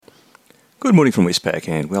Good morning from Westpac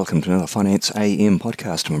and welcome to another Finance AM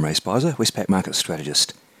podcast. I'm Ray Spicer, Westpac Market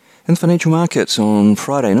Strategist. In the financial markets on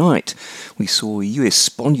Friday night, we saw US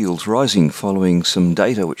bond yields rising following some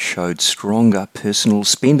data which showed stronger personal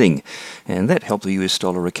spending, and that helped the US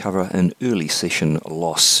dollar recover an early session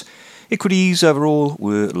loss. Equities overall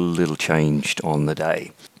were little changed on the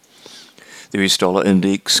day. The US dollar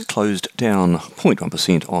index closed down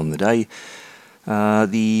 0.1% on the day.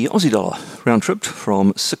 The Aussie dollar round-tripped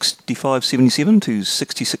from 65.77 to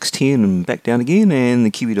 66.10 and back down again, and the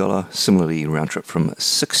Kiwi dollar similarly round-tripped from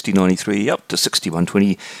 60.93 up to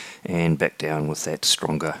 61.20 and back down with that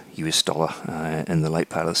stronger US dollar in the late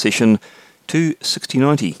part of the session to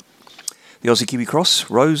 60.90. The Aussie Kiwi cross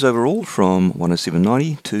rose overall from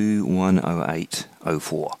 107.90 to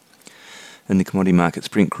 108.04. In the commodity markets,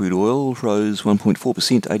 Brent crude oil rose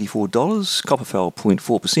 1.4% to $84, copper fell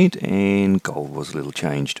 0.4%, and gold was little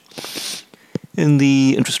changed. In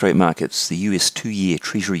the interest rate markets, the US 2-year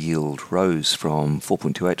Treasury yield rose from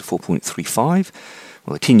 4.28 to 4.35,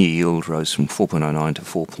 while the 10-year yield rose from 4.09 to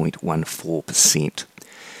 4.14%.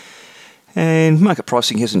 And market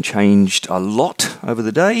pricing hasn't changed a lot over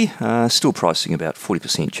the day, still pricing about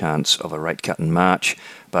 40% chance of a rate cut in March,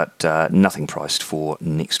 but nothing priced for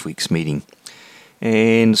next week's meeting.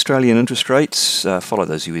 And Australian interest rates follow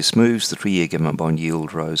those US moves. The 3-year government bond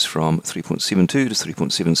yield rose from 3.72 to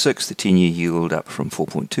 3.76, the 10-year yield up from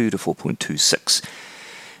 4.2 to 4.26.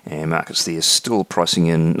 And markets there still pricing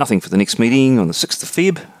in nothing for the next meeting on the 6th of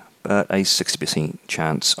Feb, but a 60%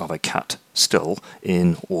 chance of a cut still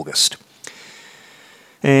in August.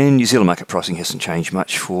 And New Zealand market pricing hasn't changed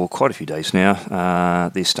much for quite a few days now.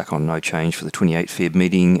 They're stuck on no change for the 28th Feb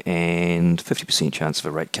meeting and 50% chance of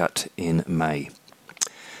a rate cut in May.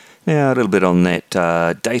 Now, a little bit on that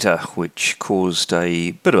data which caused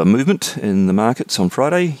a bit of a movement in the markets on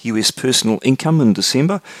Friday. US personal income in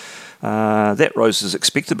December. That rose as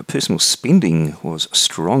expected, but personal spending was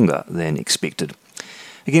stronger than expected.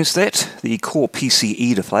 Against that, the core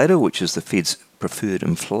PCE deflator, which is the Fed's preferred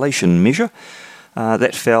inflation measure,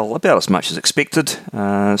 that fell about as much as expected,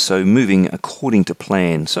 so moving according to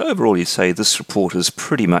plan. So overall, you'd say this report is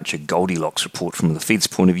pretty much a Goldilocks report from the Fed's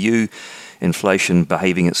point of view. Inflation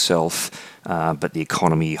behaving itself, but the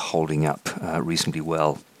economy holding up reasonably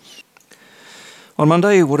well. On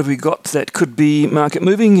Monday, what have we got that could be market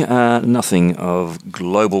moving? Nothing of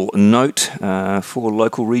global note. For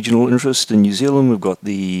local regional interest in New Zealand, we've got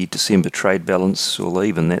the December trade balance, although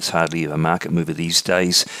even that's hardly a market mover these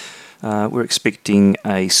days. We're expecting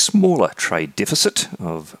a smaller trade deficit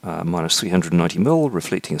of minus 390 mil,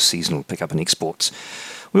 reflecting a seasonal pickup in exports.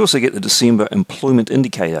 We also get the December employment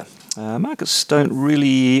indicator. Markets don't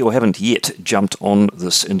really, or haven't yet, jumped on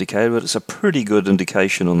this indicator, but it's a pretty good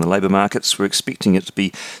indication on the labour markets. We're expecting it to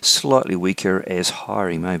be slightly weaker as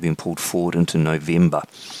hiring may have been pulled forward into November.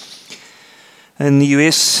 In the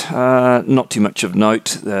US, not too much of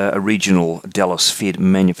note. A regional Dallas Fed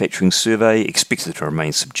manufacturing survey expected to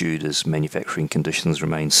remain subdued as manufacturing conditions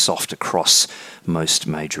remain soft across most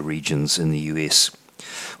major regions in the US.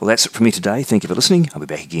 Well, that's it from me today. Thank you for listening. I'll be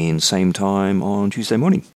back again same time on Tuesday morning.